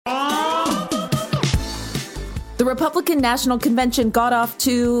The Republican National Convention got off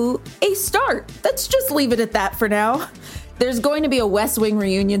to a start. Let's just leave it at that for now. There's going to be a West Wing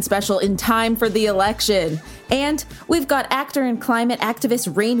reunion special in time for the election. And we've got actor and climate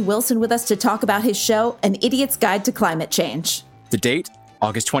activist Rainn Wilson with us to talk about his show, An Idiot's Guide to Climate Change. The date,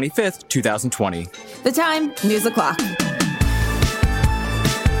 August 25th, 2020. The time, News O'Clock.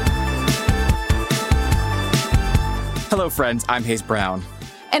 Hello, friends. I'm Hayes Brown.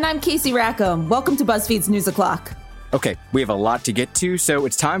 And I'm Casey Rackham. Welcome to BuzzFeed's News O'Clock. Okay, we have a lot to get to, so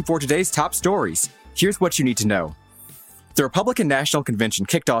it's time for today's top stories. Here's what you need to know. The Republican National Convention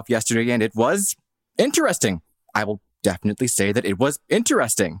kicked off yesterday, and it was interesting. I will definitely say that it was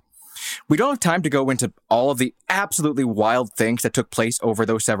interesting. We don't have time to go into all of the absolutely wild things that took place over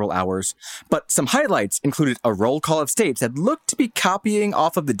those several hours, but some highlights included a roll call of states that looked to be copying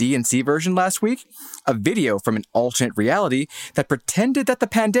off of the DNC version last week, a video from an alternate reality that pretended that the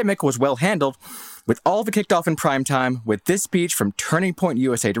pandemic was well handled, with all of it kicked off in primetime with this speech from Turning Point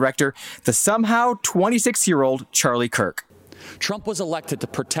USA director, the somehow 26-year-old Charlie Kirk. Trump was elected to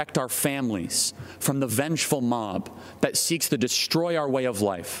protect our families from the vengeful mob that seeks to destroy our way of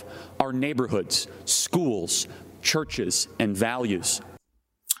life, our neighborhoods, schools, churches, and values.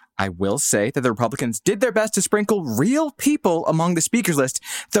 I will say that the Republicans did their best to sprinkle real people among the speakers list,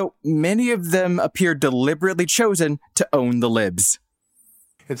 though many of them appeared deliberately chosen to own the libs.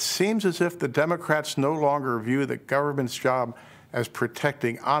 It seems as if the Democrats no longer view the government's job as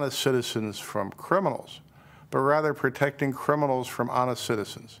protecting honest citizens from criminals, but rather protecting criminals from honest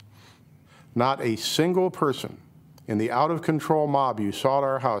citizens. Not a single person in the out-of-control mob you saw at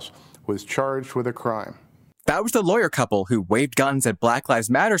our house was charged with a crime. That was the lawyer couple who waved guns at Black Lives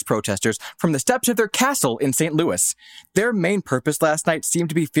Matter protesters from the steps of their castle in St. Louis. Their main purpose last night seemed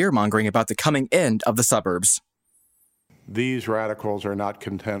to be fear-mongering about the coming end of the suburbs. These radicals are not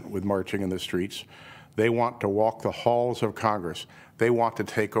content with marching in the streets. They want to walk the halls of Congress. They want to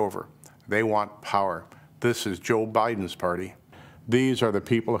take over. They want power. This is Joe Biden's party. These are the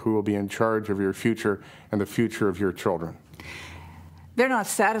people who will be in charge of your future and the future of your children. They're not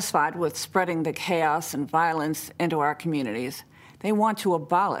satisfied with spreading the chaos and violence into our communities. They want to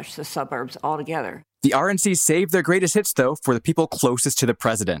abolish the suburbs altogether. The RNC saved their greatest hits, though, for the people closest to the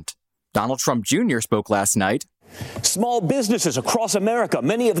president. Donald Trump Jr. spoke last night. Small businesses across America,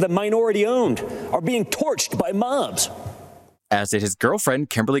 many of them minority-owned, are being torched by mobs. As did his girlfriend,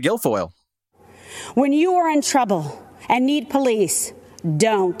 Kimberly Guilfoyle. When you are in trouble and need police,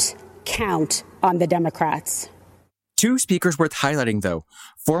 don't count on the Democrats. Two speakers worth highlighting, though.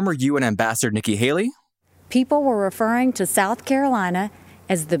 Former UN Ambassador Nikki Haley. People were referring to South Carolina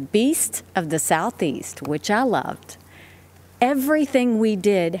as the beast of the Southeast, which I loved. Everything we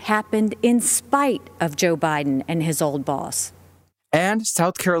did happened in spite of Joe Biden and his old boss. And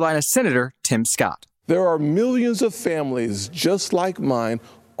South Carolina Senator Tim Scott. There are millions of families just like mine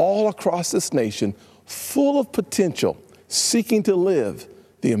all across this nation, full of potential, seeking to live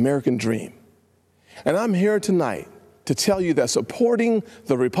the American dream. And I'm here tonight to tell you that supporting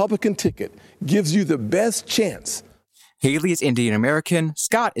the Republican ticket gives you the best chance. Haley is Indian American,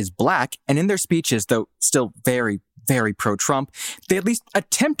 Scott is Black, and in their speeches, though still very pro-Trump, they at least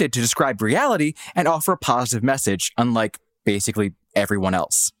attempted to describe reality and offer a positive message, unlike basically everyone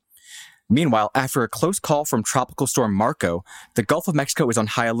else. Meanwhile, after a close call from Tropical Storm Marco, the Gulf of Mexico is on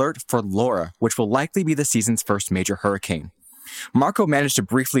high alert for Laura, which will likely be the season's first major hurricane. Marco managed to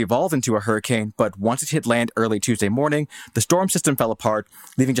briefly evolve into a hurricane, but once it hit land early Tuesday morning, the storm system fell apart,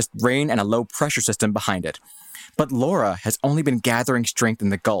 leaving just rain and a low-pressure system behind it. But Laura has only been gathering strength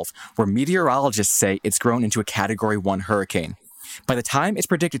in the Gulf, where meteorologists say it's grown into a Category 1 hurricane. By the time it's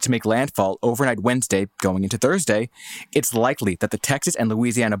predicted to make landfall overnight Wednesday, going into Thursday, it's likely that the Texas and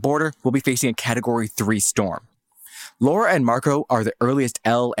Louisiana border will be facing a Category 3 storm. Laura and Marco are the earliest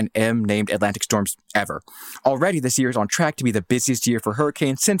L and M named Atlantic storms ever. Already this year is on track to be the busiest year for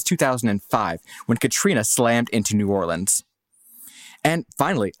hurricanes since 2005, when Katrina slammed into New Orleans. And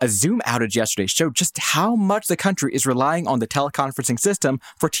finally, a Zoom outage yesterday showed just how much the country is relying on the teleconferencing system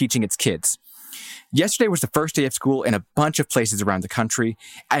for teaching its kids. Yesterday was the first day of school in a bunch of places around the country,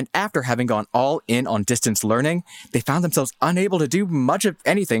 and after having gone all in on distance learning, they found themselves unable to do much of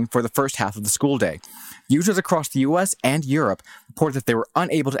anything for the first half of the school day. Users across the US and Europe reported that they were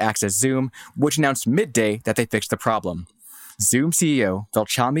unable to access Zoom, which announced midday that they fixed the problem. Zoom CEO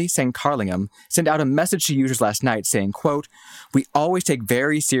Velchamy Sankarlingam sent out a message to users last night saying, quote, "We always take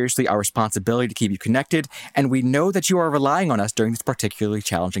very seriously our responsibility to keep you connected, and we know that you are relying on us during this particularly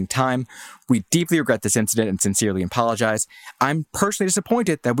challenging time. We deeply regret this incident and sincerely apologize. I'm personally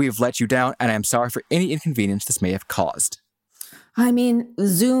disappointed that we have let you down, and I am sorry for any inconvenience this may have caused." I mean,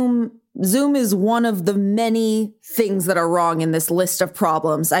 Zoom is one of the many things that are wrong in this list of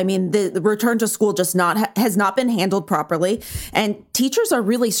problems. I mean, the return to school just has not been handled properly, and teachers are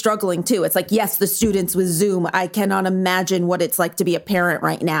really struggling too. It's like, yes, the students with Zoom, I cannot imagine what it's like to be a parent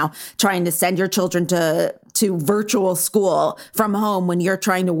right now, trying to send your children to virtual school from home when you're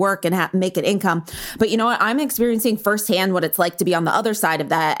trying to work and make an income. But you know what? I'm experiencing firsthand what it's like to be on the other side of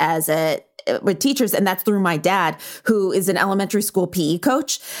that with teachers, and that's through my dad, who is an elementary school PE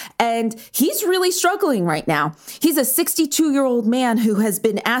coach, and he's really struggling right now. He's a 62-year-old man who has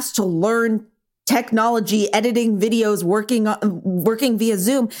been asked to learn technology, editing videos, working via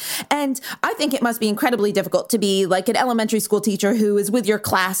Zoom. And I think it must be incredibly difficult to be like an elementary school teacher who is with your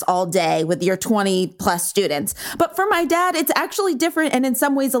class all day with your 20 plus students. But for my dad, it's actually different and in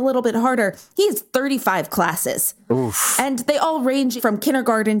some ways a little bit harder. He has 35 classes. Oof. And they all range from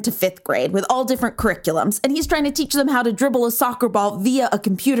kindergarten to 5th grade with all different curriculums. And he's trying to teach them how to dribble a soccer ball via a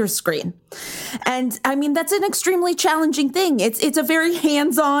computer screen. And I mean, that's an extremely challenging thing. It's a very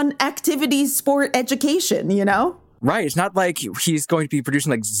hands-on activity, sport, education, you know? Right. It's not like he's going to be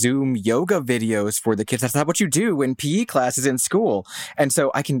producing like Zoom yoga videos for the kids. That's not what you do in PE classes in school. And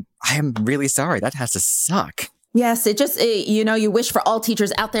so I am really sorry. That has to suck. Yes, you wish for all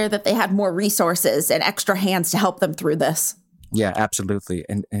teachers out there that they had more resources and extra hands to help them through this. Yeah, absolutely.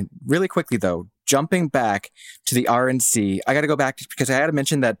 And really quickly, though, jumping back to the RNC, I got to go back because I had to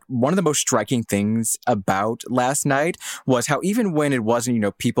mention that one of the most striking things about last night was how even when it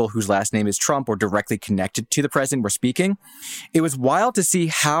wasn't, people whose last name is Trump or directly connected to the president were speaking, it was wild to see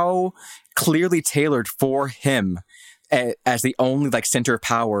how clearly tailored for him as the only center of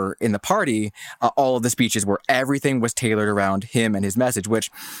power in the party, all of the speeches where everything was tailored around him and his message, which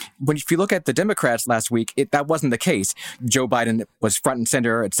if you look at the Democrats last week, that wasn't the case. Joe Biden was front and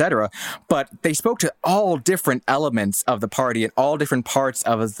center, et cetera, but they spoke to all different elements of the party and all different parts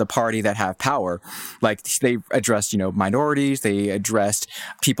of the party that have power. Like they addressed, minorities, they addressed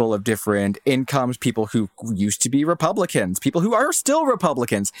people of different incomes, people who used to be Republicans, people who are still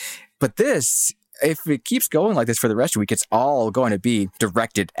Republicans. But this, if it keeps going like this for the rest of the week, it's all going to be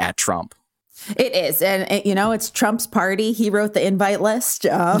directed at Trump. It is. And, it's Trump's party. He wrote the invite list.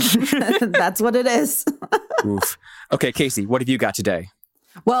 That's what it is. Oof. Okay, Casey, what have you got today?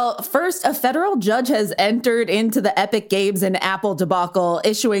 Well, first, a federal judge has entered into the Epic Games and Apple debacle,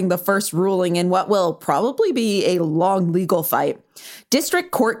 issuing the first ruling in what will probably be a long legal fight.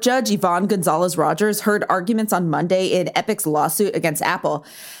 District Court Judge Yvonne Gonzalez-Rogers heard arguments on Monday in Epic's lawsuit against Apple.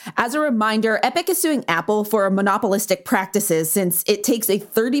 As a reminder, Epic is suing Apple for monopolistic practices since it takes a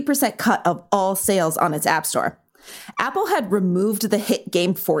 30% cut of all sales on its App Store. Apple had removed the hit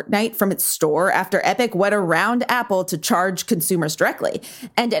game Fortnite from its store after Epic went around Apple to charge consumers directly.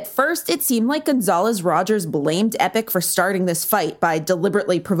 And at first, it seemed like Gonzalez-Rogers blamed Epic for starting this fight by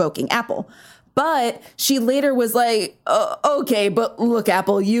deliberately provoking Apple. But she later was like, okay, but look,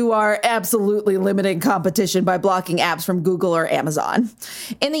 Apple, you are absolutely limiting competition by blocking apps from Google or Amazon.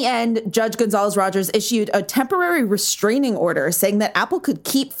 In the end, Judge Gonzalez-Rogers issued a temporary restraining order saying that Apple could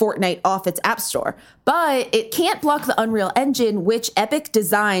keep Fortnite off its App Store, but it can't block the Unreal Engine, which Epic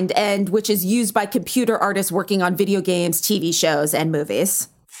designed and which is used by computer artists working on video games, TV shows, and movies.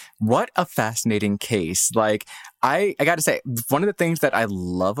 What a fascinating case. I got to say, one of the things that I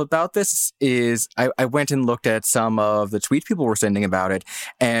love about this is I went and looked at some of the tweets people were sending about it,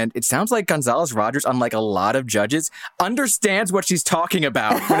 and it sounds like Gonzalez-Rogers, unlike a lot of judges, understands what she's talking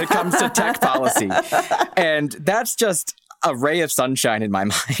about when it comes to tech policy. And that's just a ray of sunshine in my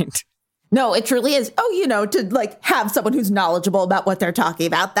mind. No, it truly is. To have someone who's knowledgeable about what they're talking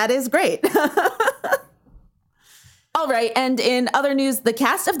about, that is great. All right, and in other news, the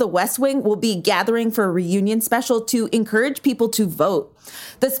cast of The West Wing will be gathering for a reunion special to encourage people to vote.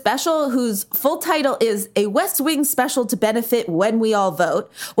 The special, whose full title is A West Wing Special to Benefit When We All Vote,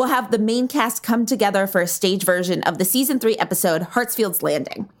 will have the main cast come together for a stage version of the Season 3 episode Hartsfield's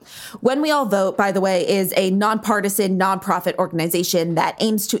Landing. When We All Vote, by the way, is a nonpartisan, nonprofit organization that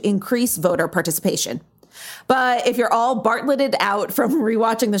aims to increase voter participation. But if you're all Bartletted out from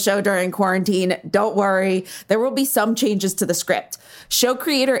rewatching the show during quarantine, don't worry. There will be some changes to the script. Show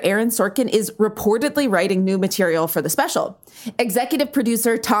creator Aaron Sorkin is reportedly writing new material for the special. Executive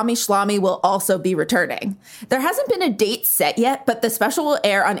producer Tommy Schlamme will also be returning. There hasn't been a date set yet, but the special will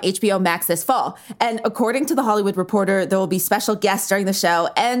air on HBO Max this fall. And according to The Hollywood Reporter, there will be special guests during the show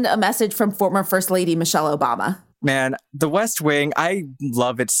and a message from former First Lady Michelle Obama. Man, The West Wing, I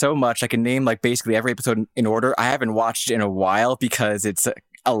love it so much. I can name basically every episode in order. I haven't watched it in a while because it's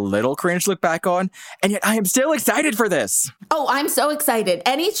a little cringe to look back on, and yet I am still excited for this. Oh, I'm so excited.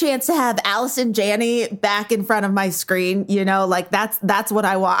 Any chance to have Allison Janney back in front of my screen, that's what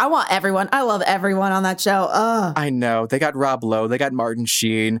I want. I want everyone. I love everyone on that show. Ugh. I know. They got Rob Lowe. They got Martin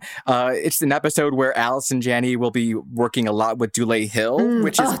Sheen. It's an episode where Allison Janney will be working a lot with Dule Hill,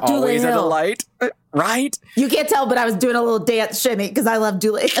 which is always a delight. Right? You can't tell, but I was doing a little dance shimmy because I love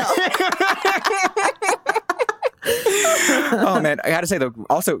Dule Hill. Oh, man. I gotta say, though,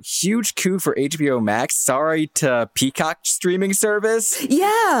 also, huge coup for HBO Max. Sorry to Peacock streaming service.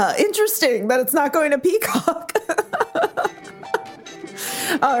 Yeah, interesting that it's not going to Peacock.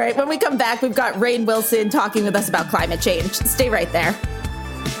 All right, when we come back, we've got Rainn Wilson talking with us about climate change. Stay right there.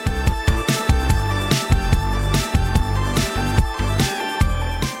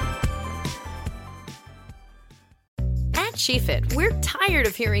 At SheFit, we're tired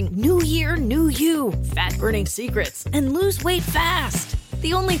of hearing new year, new you, fat-burning secrets, and lose weight fast.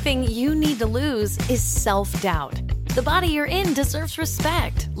 The only thing you need to lose is self-doubt. The body you're in deserves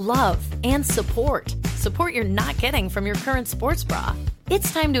respect, love, and support. Support you're not getting from your current sports bra.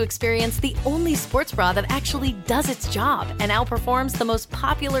 It's time to experience the only sports bra that actually does its job and outperforms the most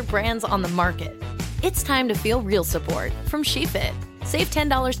popular brands on the market. It's time to feel real support from SheFit. Save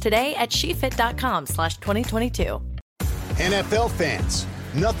 $10 today at SheFit.com/2022. NFL fans,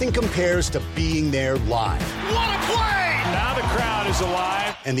 nothing compares to being there live. What a play! Now the crowd is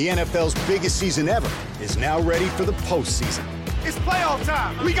alive. And the NFL's biggest season ever is now ready for the postseason. It's playoff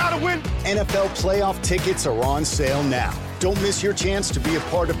time. We gotta win. NFL playoff tickets are on sale now. Don't miss your chance to be a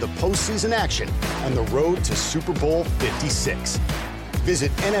part of the postseason action on the road to Super Bowl 56.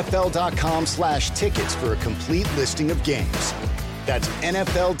 Visit NFL.com/tickets for a complete listing of games. That's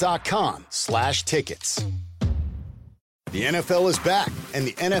NFL.com/tickets. The NFL is back, and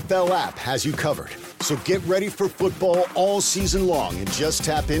the NFL app has you covered. So get ready for football all season long and just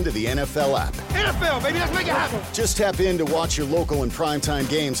tap into the NFL app. NFL, baby, let's make it happen. Just tap in to watch your local and primetime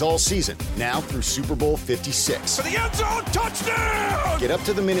games all season, now through Super Bowl 56. For the end zone, touchdown! Get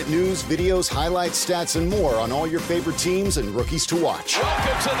up-to-the-minute news, videos, highlights, stats, and more on all your favorite teams and rookies to watch.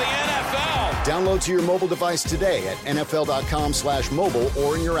 Welcome to the NFL! Download to your mobile device today at NFL.com/mobile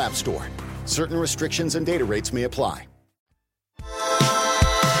or in your app store. Certain restrictions and data rates may apply.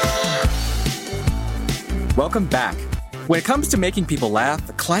 Welcome back. When it comes to making people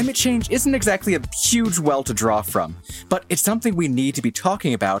laugh, climate change isn't exactly a huge well to draw from, but it's something we need to be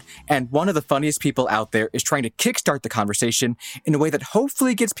talking about, and one of the funniest people out there is trying to kickstart the conversation in a way that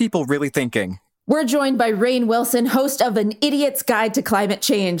hopefully gets people really thinking. We're joined by Rainn Wilson, host of An Idiot's Guide to Climate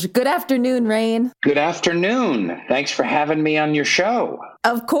Change. Good afternoon, Rainn. Good afternoon. Thanks for having me on your show.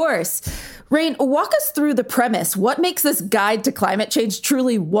 Of course. Rainn, walk us through the premise. What makes this guide to climate change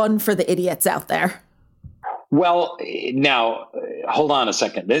truly one for the idiots out there? Well, now, hold on a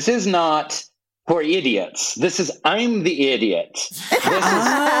second. This is not for idiots. This is I'm the idiot.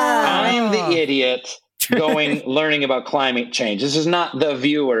 I'm the idiot learning about climate change. This is not the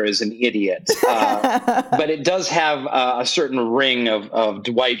viewer is an idiot. But it does have a certain ring of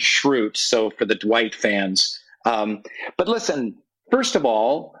Dwight Schrute, so for the Dwight fans. But listen, first of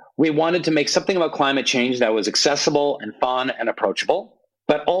all, we wanted to make something about climate change that was accessible and fun and approachable,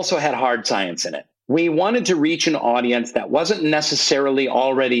 but also had hard science in it. We wanted to reach an audience that wasn't necessarily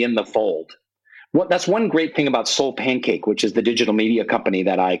already in the fold. That's one great thing about Soul Pancake, which is the digital media company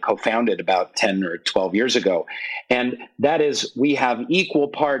that I co-founded about 10 or 12 years ago. And that is, we have equal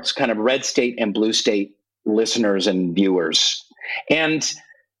parts kind of red state and blue state listeners and viewers. And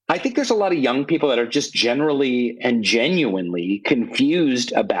I think there's a lot of young people that are just generally and genuinely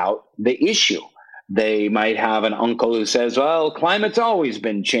confused about the issue. They might have an uncle who says, well, climate's always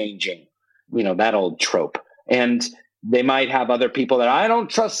been changing. You know, that old trope. And they might have other people that I don't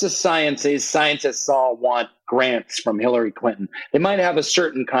trust the science. These scientists all want grants from Hillary Clinton. They might have a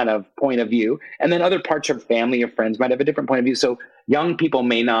certain kind of point of view. And then other parts of family or friends might have a different point of view. So young people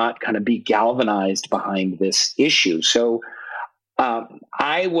may not kind of be galvanized behind this issue. So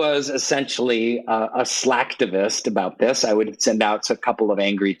I was essentially a slacktivist about this. I would send out a couple of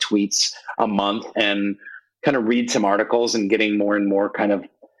angry tweets a month and kind of read some articles and getting more and more kind of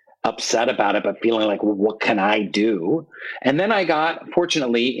upset about it, but feeling like, well, what can I do? And then I got,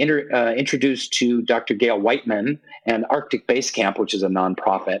 fortunately, introduced to Dr. Gail Whiteman and Arctic Base Camp, which is a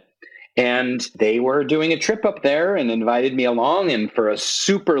nonprofit. And they were doing a trip up there and invited me along. And for a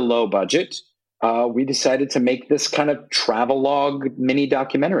super low budget, we decided to make this kind of travelogue mini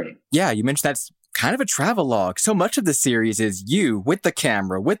documentary. Yeah, you mentioned that's kind of a travelogue. So much of the series is you with the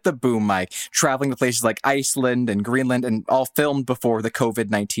camera, with the boom mic, traveling to places like Iceland and Greenland, and all filmed before the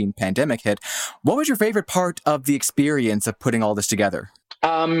COVID-19 pandemic hit. What was your favorite part of the experience of putting all this together?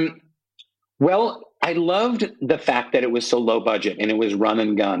 Well, I loved the fact that it was so low budget and it was run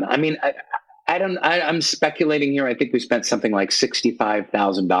and gun. I mean, I'm speculating here. I think we spent something like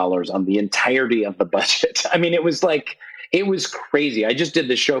 $65,000 on the entirety of the budget. I mean, it was crazy. I just did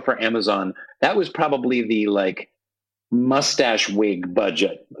the show for Amazon. That was probably the mustache wig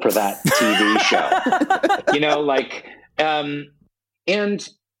budget for that TV show.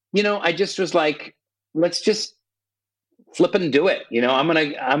 I just was like, let's just flip and do it. I'm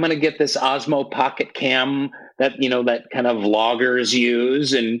gonna get this Osmo Pocket Cam that that kind of vloggers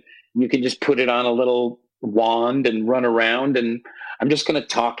use, and you can just put it on a little wand and run around, and I'm just gonna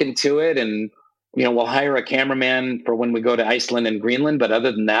talk into it, and we'll hire a cameraman for when we go to Iceland and Greenland, but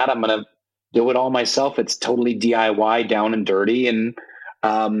other than that, I'm gonna do it all myself. It's totally DIY, down and dirty, and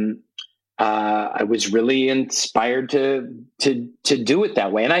I was really inspired to do it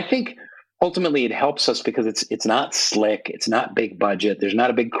that way, and I think ultimately it helps us because it's not slick, it's not big budget, there's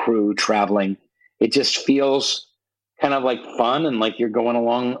not a big crew traveling. It just feels kind of like fun and like you're going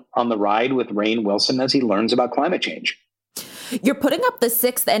along on the ride with Rainn Wilson as he learns about climate change. You're putting up the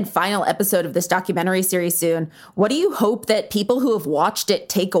 6th and final episode of this documentary series soon. What do you hope that people who have watched it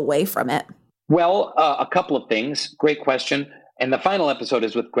take away from it? Well, a couple of things. Great question. And the final episode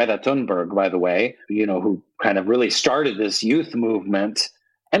is with Greta Thunberg, by the way, who kind of really started this youth movement.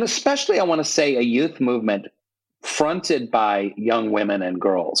 And especially, I want to say, a youth movement fronted by young women and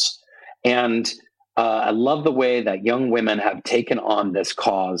girls. And I love the way that young women have taken on this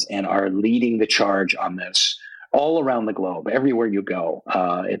cause and are leading the charge on this all around the globe, everywhere you go.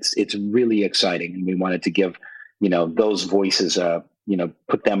 It's really exciting. And we wanted to give, those voices,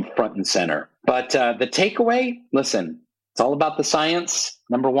 put them front and center. But the takeaway, listen, it's all about the science,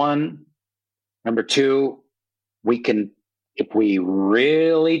 number one. Number two, if we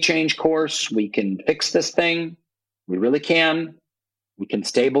really change course, we can fix this thing. We really can. We can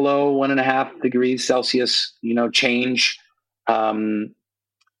stay below 1.5 degrees Celsius, change. And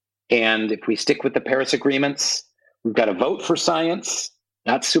if we stick with the Paris agreements, we've got to vote for science.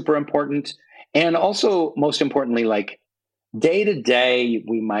 That's super important. And also, most importantly, day to day,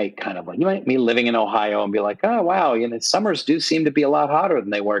 we might you might be living in Ohio and be like, oh, wow, summers do seem to be a lot hotter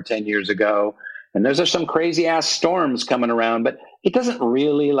than they were 10 years ago. And there's some crazy ass storms coming around, but it doesn't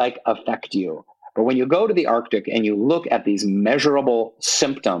really affect you. But when you go to the Arctic and you look at these measurable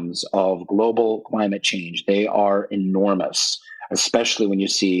symptoms of global climate change, they are enormous, especially when you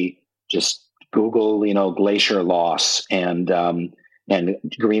see just Google, glacier loss and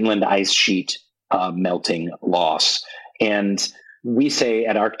Greenland ice sheet melting loss. And we say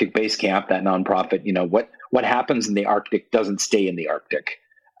at Arctic Base Camp, that nonprofit, what happens in the Arctic doesn't stay in the Arctic.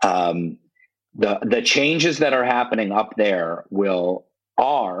 The changes that are happening up there will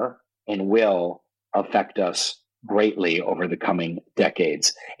affect us greatly over the coming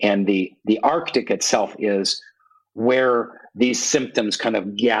decades. And the Arctic itself is where these symptoms kind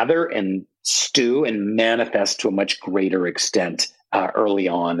of gather and stew and manifest to a much greater extent early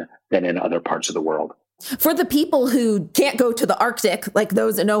on than in other parts of the world. For the people who can't go to the Arctic, like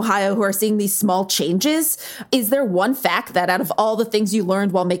those in Ohio who are seeing these small changes, is there one fact that out of all the things you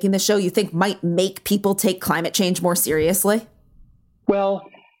learned while making the show you think might make people take climate change more seriously? Well,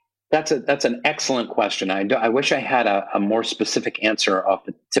 that's an excellent question. I wish I had a more specific answer off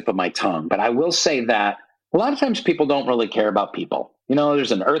the tip of my tongue, but I will say that a lot of times people don't really care about people.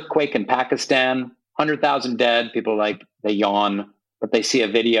 There's an earthquake in Pakistan, 100,000 dead. People they yawn, but they see a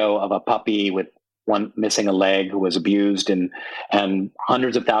video of a puppy with one missing a leg who was abused, and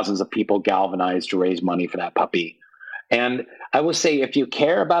hundreds of thousands of people galvanized to raise money for that puppy. And I will say, if you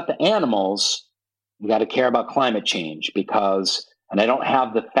care about the animals, you got to care about climate change because, and I don't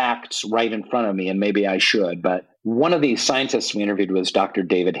have the facts right in front of me, and maybe I should, but one of these scientists we interviewed was Dr.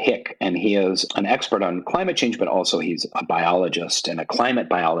 David Hick, and he is an expert on climate change, but also he's a biologist and a climate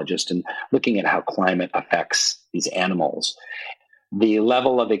biologist and looking at how climate affects these animals. The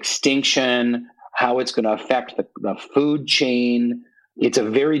level of extinction, how it's going to affect the food chain. It's a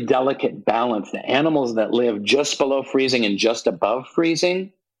very delicate balance. The animals that live just below freezing and just above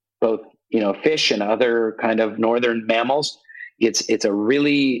freezing, both fish and other kind of northern mammals, it's a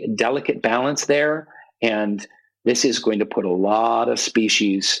really delicate balance there. And this is going to put a lot of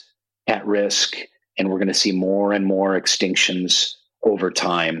species at risk, and we're going to see more and more extinctions over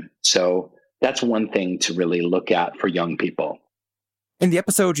time. So that's one thing to really look at for young people. In the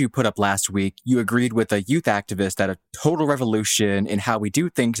episode you put up last week, you agreed with a youth activist that a total revolution in how we do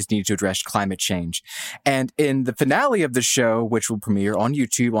things is needed to address climate change. And in the finale of the show, which will premiere on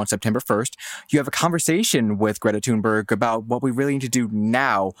YouTube on September 1st, you have a conversation with Greta Thunberg about what we really need to do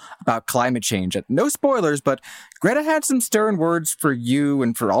now about climate change. No spoilers, but Greta had some stern words for you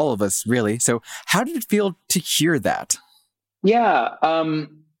and for all of us, really. So how did it feel to hear that? Yeah.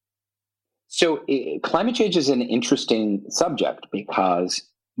 So climate change is an interesting subject because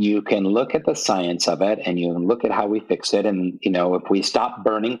you can look at the science of it and you can look at how we fix it. And, if we stop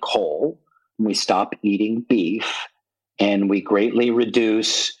burning coal, and we stop eating beef, and we greatly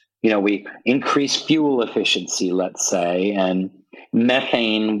reduce, we increase fuel efficiency, let's say, and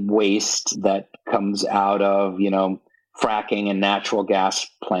methane waste that comes out of, fracking and natural gas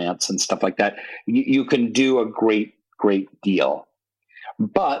plants and stuff like that, you can do a great deal.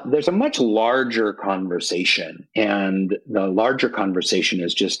 But there's a much larger conversation, and the larger conversation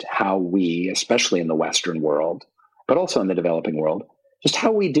is just how we, especially in the Western world, but also in the developing world, just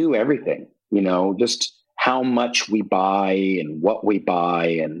how we do everything, just how much we buy and what we buy.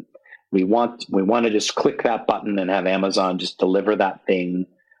 And we want to just click that button and have Amazon just deliver that thing.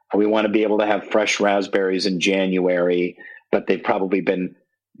 We want to be able to have fresh raspberries in January, but they've probably been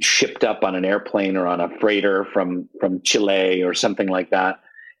shipped up on an airplane or on a freighter from Chile or something like that.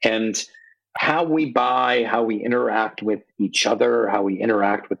 And how we buy, how we interact with each other, how we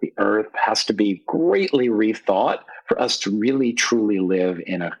interact with the earth has to be greatly rethought for us to really, truly live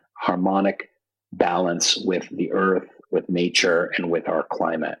in a harmonic balance with the earth, with nature, and with our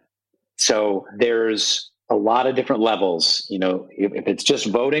climate. So there's a lot of different levels. If it's just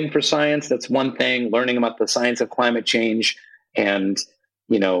voting for science, that's one thing. Learning about the science of climate change and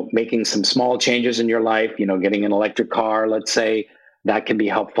making some small changes in your life, getting an electric car, let's say, that can be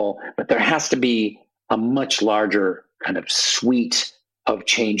helpful. But there has to be a much larger kind of suite of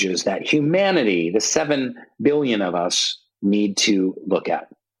changes that humanity, the 7 billion of us, need to look at.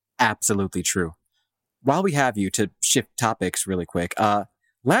 Absolutely true. While we have you, to shift topics really quick,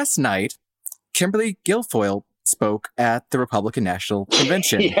 last night, Kimberly Guilfoyle spoke at the Republican National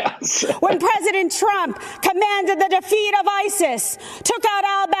Convention. Yes. When President Trump commanded the defeat of ISIS, took out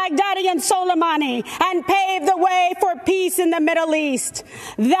al-Baghdadi and Soleimani, and paved the way for peace in the Middle East,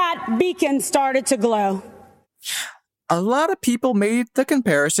 that beacon started to glow. A lot of people made the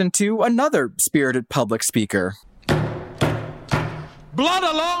comparison to another spirited public speaker. Blood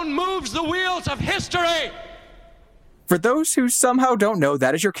alone moves the wheels of history. For those who somehow don't know,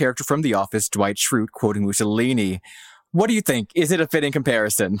 that is your character from The Office, Dwight Schrute, quoting Mussolini. What do you think? Is it a fitting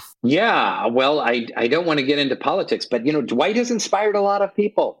comparison? Yeah, well, I don't want to get into politics, but, Dwight has inspired a lot of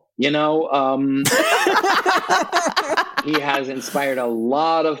people. He has inspired a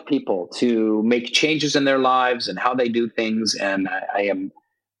lot of people to make changes in their lives and how they do things. And I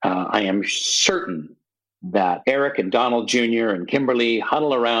am certain that Eric and Donald Jr. and Kimberly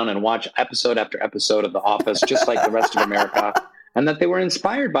huddle around and watch episode after episode of The Office, just like the rest of America, and that they were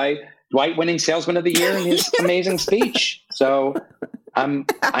inspired by Dwight winning Salesman of the Year and his amazing speech. So I'm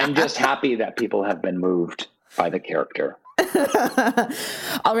just happy that people have been moved by the character.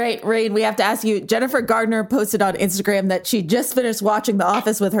 All right, Rain, we have to ask you. Jennifer Gardner posted on Instagram that she just finished watching The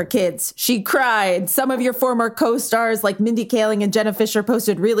Office with her kids. She cried. Some of your former co-stars like Mindy Kaling and Jenna Fisher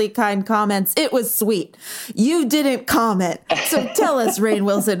posted really kind comments. It was sweet. You didn't comment. So tell us, Rainn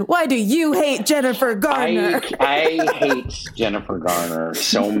Wilson, why do you hate Jennifer Gardner? I hate Jennifer Garner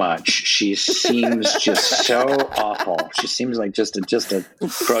so much. She seems just so awful. She seems like just a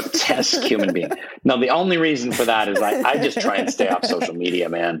grotesque human being. No, the only reason for that is I just try and stay off social media,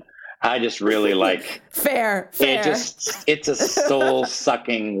 man. I just really fair. It's a soul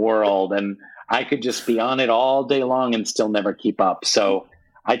sucking world, and I could just be on it all day long and still never keep up. So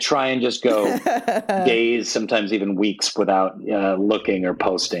I try and just go days, sometimes even weeks without looking or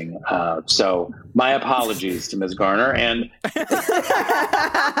posting. So my apologies to Ms. Garner. And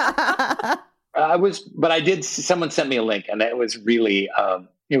someone sent me a link, and it was really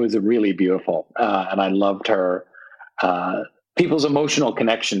beautiful. And I loved her. People's emotional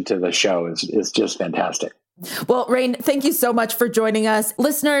connection to the show is just fantastic. Well, Rain, thank you so much for joining us.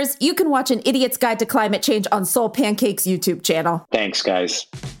 Listeners, you can watch An Idiot's Guide to Climate Change on Soul Pancake's YouTube channel. Thanks, guys.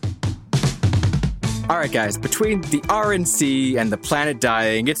 All right, guys, between the RNC and the planet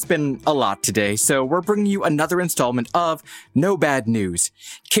dying, it's been a lot today, so we're bringing you another installment of No Bad News.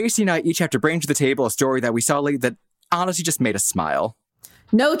 Casey and I each have to bring to the table a story that we saw lately that honestly just made us smile.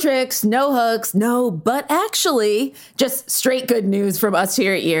 No tricks, no hooks, but actually just straight good news from us to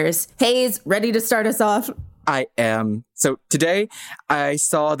your ears. Hayes, ready to start us off? I am. So today, I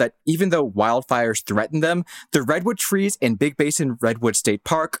saw that even though wildfires threaten them, the redwood trees in Big Basin Redwood State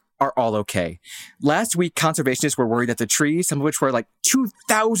Park are all okay. Last week, conservationists were worried that the trees, some of which were like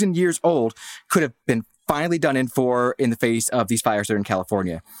 2,000 years old, could have been finally done in the face of these fires there in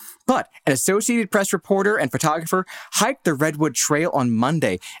California. But an Associated Press reporter and photographer hiked the Redwood Trail on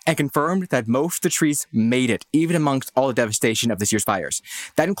Monday and confirmed that most of the trees made it, even amongst all the devastation of this year's fires.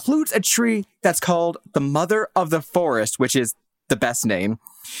 That includes a tree that's called the Mother of the Forest, which is the best name.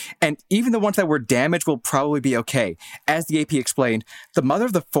 And even the ones that were damaged will probably be okay. As the AP explained, the Mother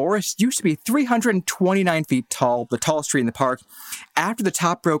of the Forest used to be 329 feet tall, the tallest tree in the park. After the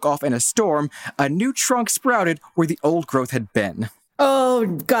top broke off in a storm, a new trunk sprouted where the old growth had been. Oh,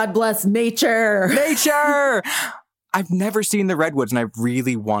 God bless nature. Nature! I've never seen the redwoods, and I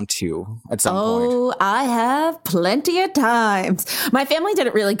really want to at some point. Oh, I have plenty of times. My family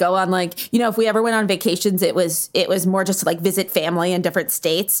didn't really go on, like, if we ever went on vacations, it was more just to like visit family in different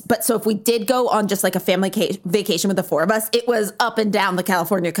states. But so if we did go on just like a family vacation with the four of us, it was up and down the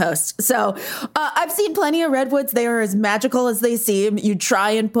California coast. So I've seen plenty of redwoods. They are as magical as they seem. You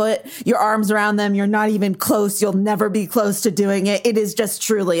try and put your arms around them. You're not even close. You'll never be close to doing it. It is just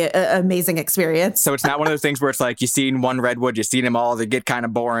truly an amazing experience. So it's not one of those things where it's like you seen one redwood, you've seen them all, they get kind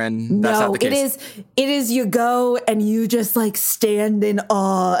of boring. That's not the case. It is you go and you just like stand in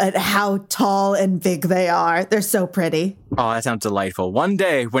awe at how tall and big they are. They're so pretty. Oh, that sounds delightful. One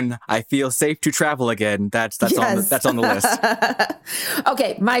day when I feel safe to travel again, that's yes. on the list.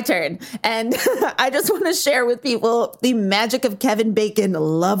 Okay, my turn. And I just want to share with people the magic of Kevin Bacon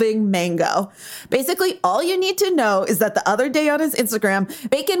loving mango. Basically, all you need to know is that the other day on his Instagram,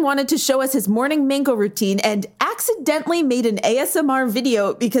 Bacon wanted to show us his morning mango routine and accidentally made an ASMR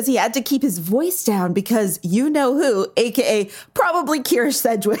video because he had to keep his voice down because you know who, aka probably Kira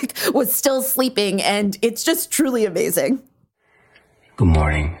Sedgwick, was still sleeping, and it's just truly amazing. Good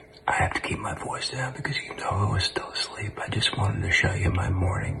morning. I have to keep my voice down because you know I was still asleep. I just wanted to show you my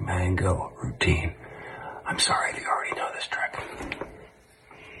morning mango routine. I'm sorry if you already know this trick.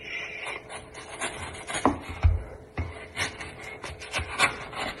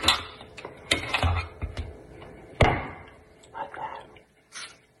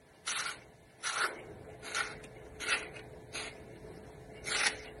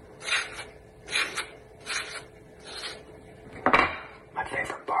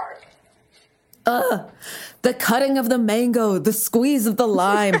 The cutting of the mango, the squeeze of the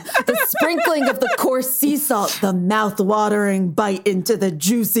lime, the sprinkling of the coarse sea salt, the mouth-watering bite into the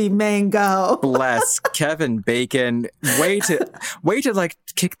juicy mango. Bless Kevin Bacon. Way to like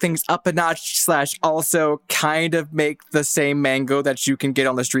kick things up a notch / also kind of make the same mango that you can get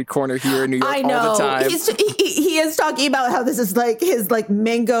on the street corner here in New York all the time. He is talking about how this is like his like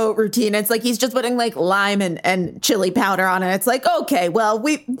mango routine. It's like he's just putting like lime and chili powder on it. It's like, okay, well,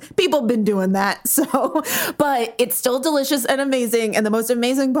 people have been doing that. So, but it's still delicious and amazing. And the most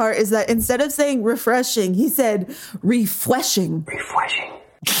amazing part is that instead of saying refreshing, he said refreshing. Refreshing.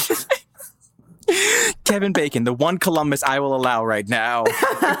 Kevin Bacon, the one Columbus I will allow right now.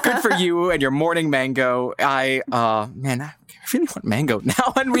 Good for you and your morning mango. I really want mango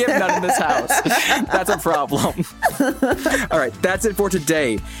now, and we have none in this house. That's a problem. All right, that's it for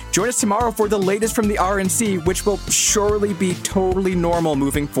today. Join us tomorrow for the latest from the RNC, which will surely be totally normal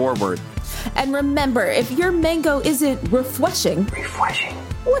moving forward. And remember, if your mango isn't refreshing,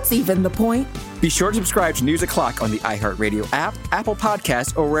 what's even the point? Be sure to subscribe to News O'Clock on the iHeartRadio app, Apple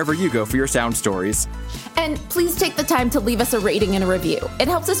Podcasts, or wherever you go for your sound stories. And please take the time to leave us a rating and a review. It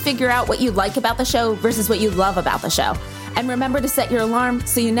helps us figure out what you like about the show versus what you love about the show. And remember to set your alarm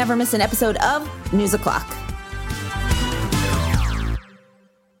so you never miss an episode of News O'Clock.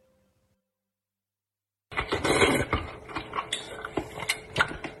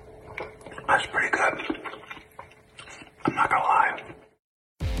 That's pretty good. I'm not gonna lie.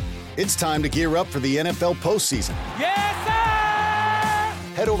 It's time to gear up for the NFL postseason. Yes,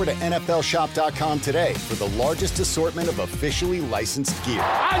 sir! Head over to NFLshop.com today for the largest assortment of officially licensed gear.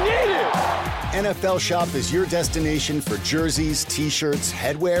 I need it! NFL Shop is your destination for jerseys, t-shirts,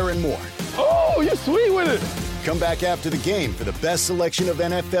 headwear, and more. Oh, you're sweet with it! Come back after the game for the best selection of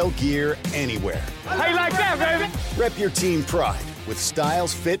NFL gear anywhere. How you like that, baby? Rep your team pride with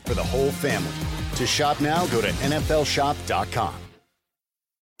styles fit for the whole family. To shop now, go to NFLshop.com.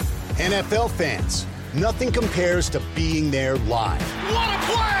 NFL fans, nothing compares to being there live. What a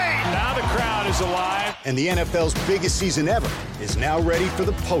play! Now the crowd is alive. And the NFL's biggest season ever is now ready for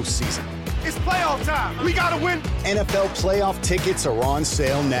the postseason. It's playoff time. We gotta win. NFL playoff tickets are on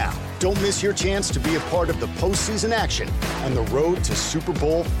sale now. Don't miss your chance to be a part of the postseason action and the road to Super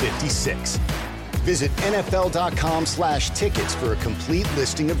Bowl 56. Visit NFL.com/tickets for a complete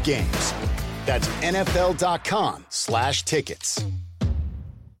listing of games. That's NFL.com/tickets.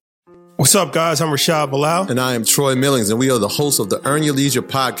 What's up, guys? I'm Rashad Bilal. And I am Troy Millings, and we are the hosts of the Earn Your Leisure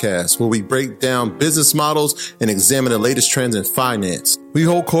podcast, where we break down business models and examine the latest trends in finance. We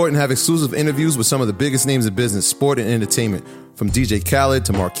hold court and have exclusive interviews with some of the biggest names in business, sport, and entertainment. From DJ Khaled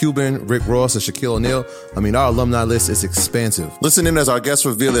to Mark Cuban, Rick Ross, to Shaquille O'Neal. I mean, our alumni list is expansive. Listen in as our guests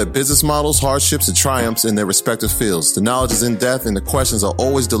reveal their business models, hardships, and triumphs in their respective fields. The knowledge is in depth, and the questions are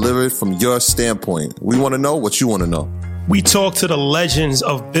always delivered from your standpoint. We want to know what you want to know. We talk to the legends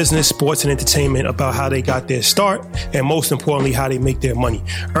of business, sports, and entertainment about how they got their start, and most importantly, how they make their money.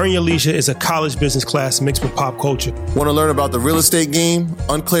 Earn Your Leisure is a college business class mixed with pop culture. Want to learn about the real estate game?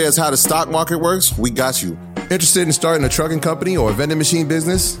 Unclear as how the stock market works? We got you. Interested in starting a trucking company or a vending machine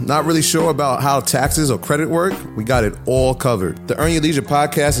business? Not really sure about how taxes or credit work? We got it all covered. The Earn Your Leisure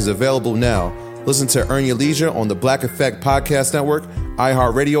podcast is available now. Listen to Earn Your Leisure on the Black Effect Podcast Network,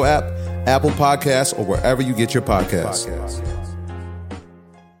 iHeartRadio app, Apple Podcasts, or wherever you get your podcasts.